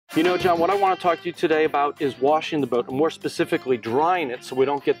You know, John, what I want to talk to you today about is washing the boat, and more specifically drying it so we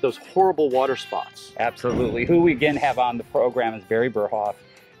don't get those horrible water spots. Absolutely. Who we again have on the program is Barry Berhoff.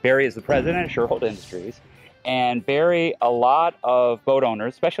 Barry is the president of Shurhold Industries. And Barry, a lot of boat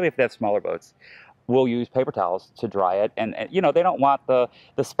owners, especially if they have smaller boats, will use paper towels to dry it. And you know, they don't want the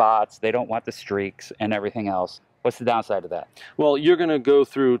spots, they don't want the streaks and everything else. What's the downside of that? Well, you're going to go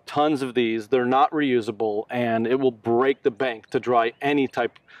through tons of these. They're not reusable, and it will break the bank to dry any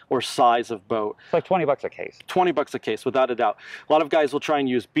type or size of boat. It's like 20 bucks a case. 20 bucks a case, without a doubt. A lot of guys will try and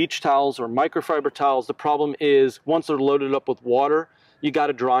use beach towels or microfiber towels. The problem is, once they're loaded up with water, you got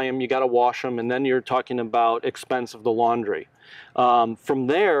to dry them, you got to wash them, and then you're talking about expense of the laundry. From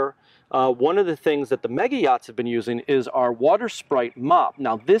there, one of the things that the mega yachts have been using is our Water Sprite Mop.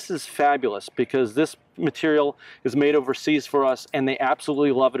 Now, this is fabulous because this material is made overseas for us, and they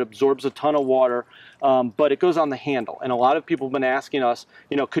absolutely love it. Absorbs a ton of water, but it goes on the handle. And a lot of people have been asking us,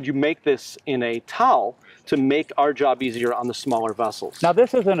 you know, could you make this in a towel to make our job easier on the smaller vessels? Now,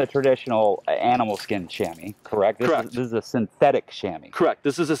 this isn't a traditional animal skin chamois, correct? Correct. This is a synthetic chamois. Correct.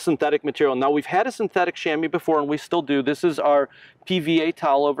 This is a synthetic material. Now, we've had a synthetic chamois before, and we still do. This is our PVA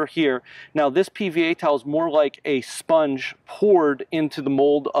towel over here. Now, this PVA towel is more like a sponge poured into the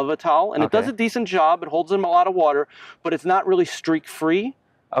mold of a towel, and it does a decent job. It holds in a lot of water, but it's not really streak-free.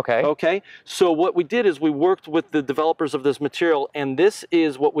 Okay. Okay. So what we did is we worked with the developers of this material, and this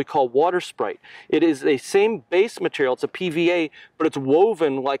is what we call Water Sprite. It is a same base material. It's a PVA, but it's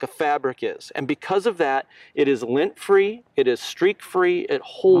woven like a fabric is. And because of that, it is lint-free, it is streak-free, it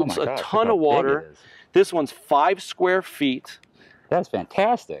holds a ton of water. This one's 5 square feet. That's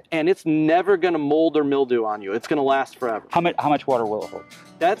fantastic. And it's never going to mold or mildew on you. It's going to last forever. How much water will it hold?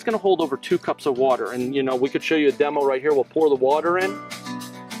 That's going to hold over 2 cups of water. And, you know, we could show you a demo right here. We'll pour the water in.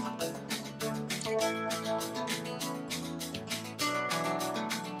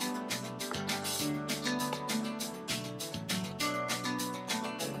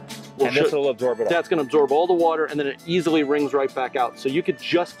 And this will absorb it all. That's going to absorb all the water, and then it easily wrings right back out. So you could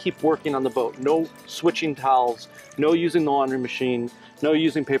just keep working on the boat. No switching towels, no using the laundry machine, no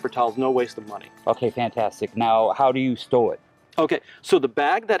using paper towels, no waste of money. Okay, fantastic. Now, how do you stow it? Okay, so the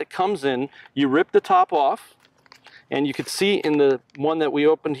bag that it comes in, you rip the top off, and you can see in the one that we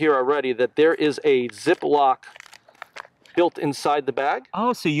opened here already that there is a Ziploc built inside the bag.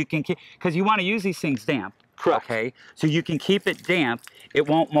 Oh, so you can keep, because you want to use these things damp. Correct. Okay, so you can keep it damp. It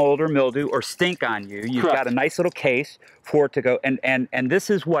won't mold or mildew or stink on you. You've got a nice little case for it to go. And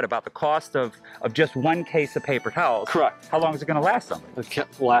this is what, about the cost of just one case of paper towels? Correct. How long is it going to last them? It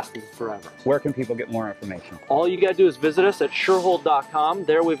kept lasting forever. Where can people get more information? All you got to do is visit us at Shurhold.com.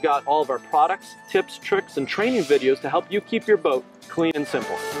 There we've got all of our products, tips, tricks, and training videos to help you keep your boat clean and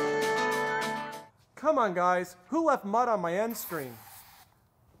simple. Come on, guys. Who left mud on my end screen?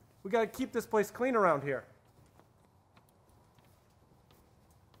 We got to keep this place clean around here.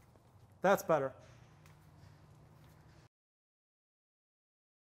 That's better.